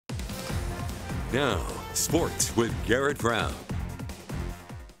Now, sports with Garrett Brown.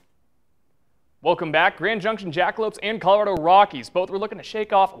 Welcome back. Grand Junction Jackalopes and Colorado Rockies both were looking to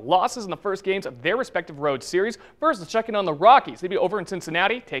shake off losses in the first games of their respective road series. First, let's check in on the Rockies. They'd be over in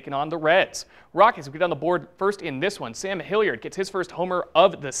Cincinnati, taking on the Reds. Rockies will get on the board first in this one. Sam Hilliard gets his first homer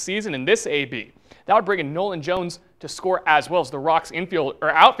of the season in this AB. That would bring in Nolan Jones to score as well as the Rocks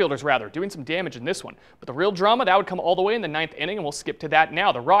outfielders doing some damage in this one. But the real drama, that would come all the way in the ninth inning, and we'll skip to that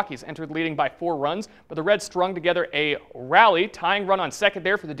now. The Rockies entered leading by 4 runs, but the Reds strung together a rally, tying run on second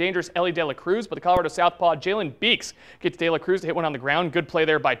there for the dangerous Elly De La Cruz, but the Colorado southpaw Jalen Beeks gets De La Cruz to hit one on the ground. Good play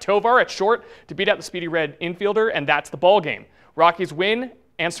there by Tovar at short to beat out the speedy Red infielder, and that's the ball game. Rockies win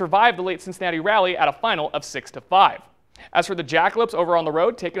and survive the late Cincinnati rally at a final of 6-5. As for the Jackalopes over on the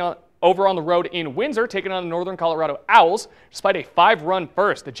road in Windsor, taking on the Northern Colorado Owls. Despite a 5-run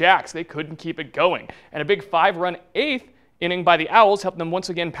first, the Jacks, they couldn't keep it going. And a big 5-run eighth inning by the Owls helped them once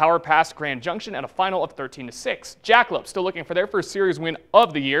again power past Grand Junction at a final of 13-6. Jackalopes still looking for their first series win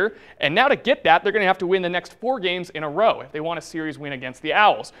of the year. And now to get that, they're going to have to win the next 4 games in a row if they want a series win against the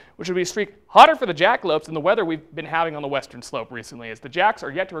Owls, which would be a streak hotter for the Jackalopes than the weather we've been having on the western slope recently, as the Jacks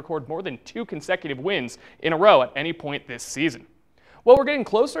are yet to record more than 2 consecutive wins in a row at any point this season. Well, we're getting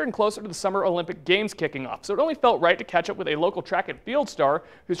closer and closer to the Summer Olympic Games kicking off, so it only felt right to catch up with a local track and field star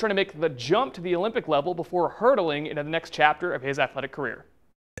who's trying to make the jump to the Olympic level before hurtling into the next chapter of his athletic career.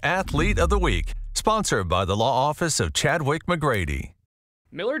 Athlete of the Week, sponsored by the law office of Chadwick McGrady.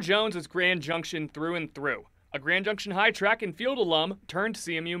 Miller Jones is Grand Junction through and through. A Grand Junction High track and field alum turned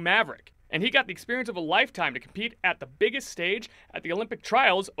CMU Maverick. And he got the experience of a lifetime to compete at the biggest stage at the Olympic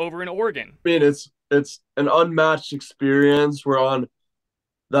trials over in Oregon. I mean, it's an unmatched experience. We're on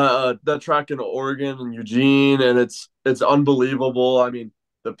that track in Oregon and Eugene, and it's unbelievable. I mean,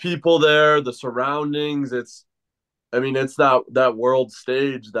 the people there, the surroundings, it's that world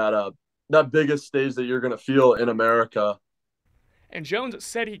stage, that biggest stage that you're going to feel in America. And Jones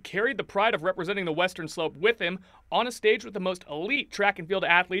said he carried the pride of representing the Western Slope with him on a stage with the most elite track and field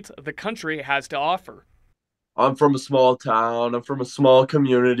athletes the country has to offer. I'm from a small town. I'm from a small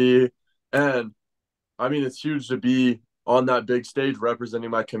community. And, I mean, it's huge to be on that big stage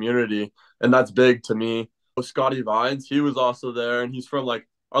representing my community. And that's big to me. Scotty Vines, he was also there. And he's from,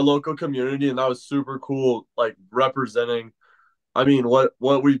 our local community. And that was super cool, representing,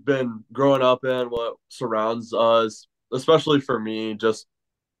 what we've been growing up in, what surrounds us. Especially for me, just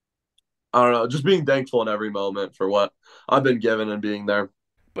being thankful in every moment for what I've been given and being there.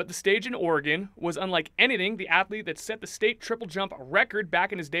 But the stage in Oregon was unlike anything the athlete that set the state triple jump record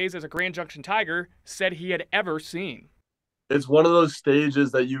back in his days as a Grand Junction Tiger said he had ever seen. It's one of those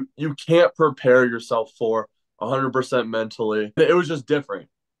stages that you can't prepare yourself for 100% mentally. It was just different.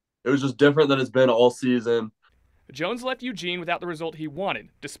 It was just different than it's been all season. Jones left Eugene without the result he wanted,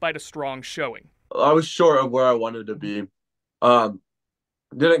 despite a strong showing. I was short of where I wanted to be.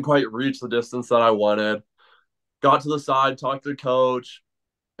 Didn't quite reach the distance that I wanted. Got to the side, talked to the coach,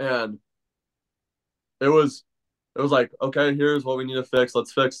 and it was like, okay, here's what we need to fix.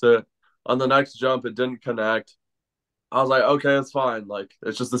 Let's fix it. On the next jump, it didn't connect. I was like, okay, it's fine.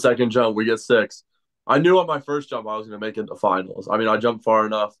 It's just the second jump. We get 6. I knew on my first jump I was going to make it to finals. I jumped far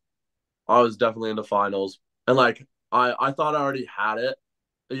enough. I was definitely in the finals. And, I thought I already had it.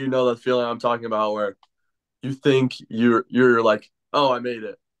 You know that feeling I'm talking about where you think you're like, oh, I made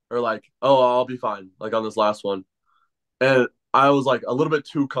it. Or oh, I'll be fine, on this last one. And I was a little bit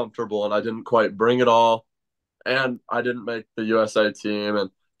too comfortable and I didn't quite bring it all. And I didn't make the USA team and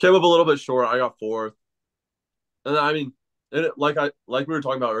came up a little bit short. I got 4th. And like we were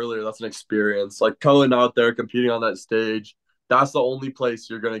talking about earlier, that's an experience. Going out there, competing on that stage, that's the only place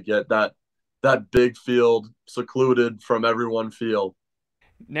you're going to get that big field, secluded from everyone feel.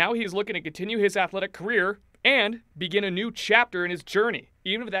 Now he's looking to continue his athletic career and begin a new chapter in his journey,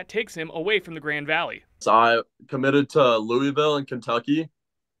 even if that takes him away from the Grand Valley. So I committed to Louisville in Kentucky.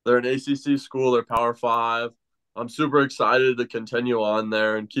 They're an ACC school. They're Power 5. I'm super excited to continue on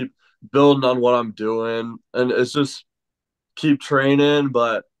there and keep building on what I'm doing. And it's just keep training,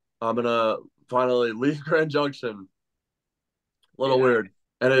 but I'm going to finally leave Grand Junction. A little weird.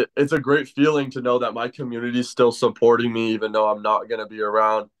 And it's a great feeling to know that my community is still supporting me, even though I'm not going to be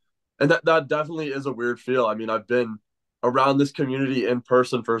around. And that definitely is a weird feel. I've been around this community in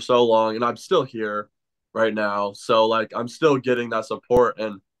person for so long, and I'm still here right now. So, I'm still getting that support.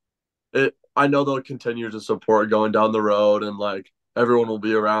 And I know they'll continue to support going down the road, and, everyone will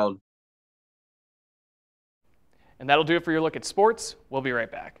be around. And that'll do it for your look at sports. We'll be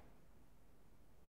right back.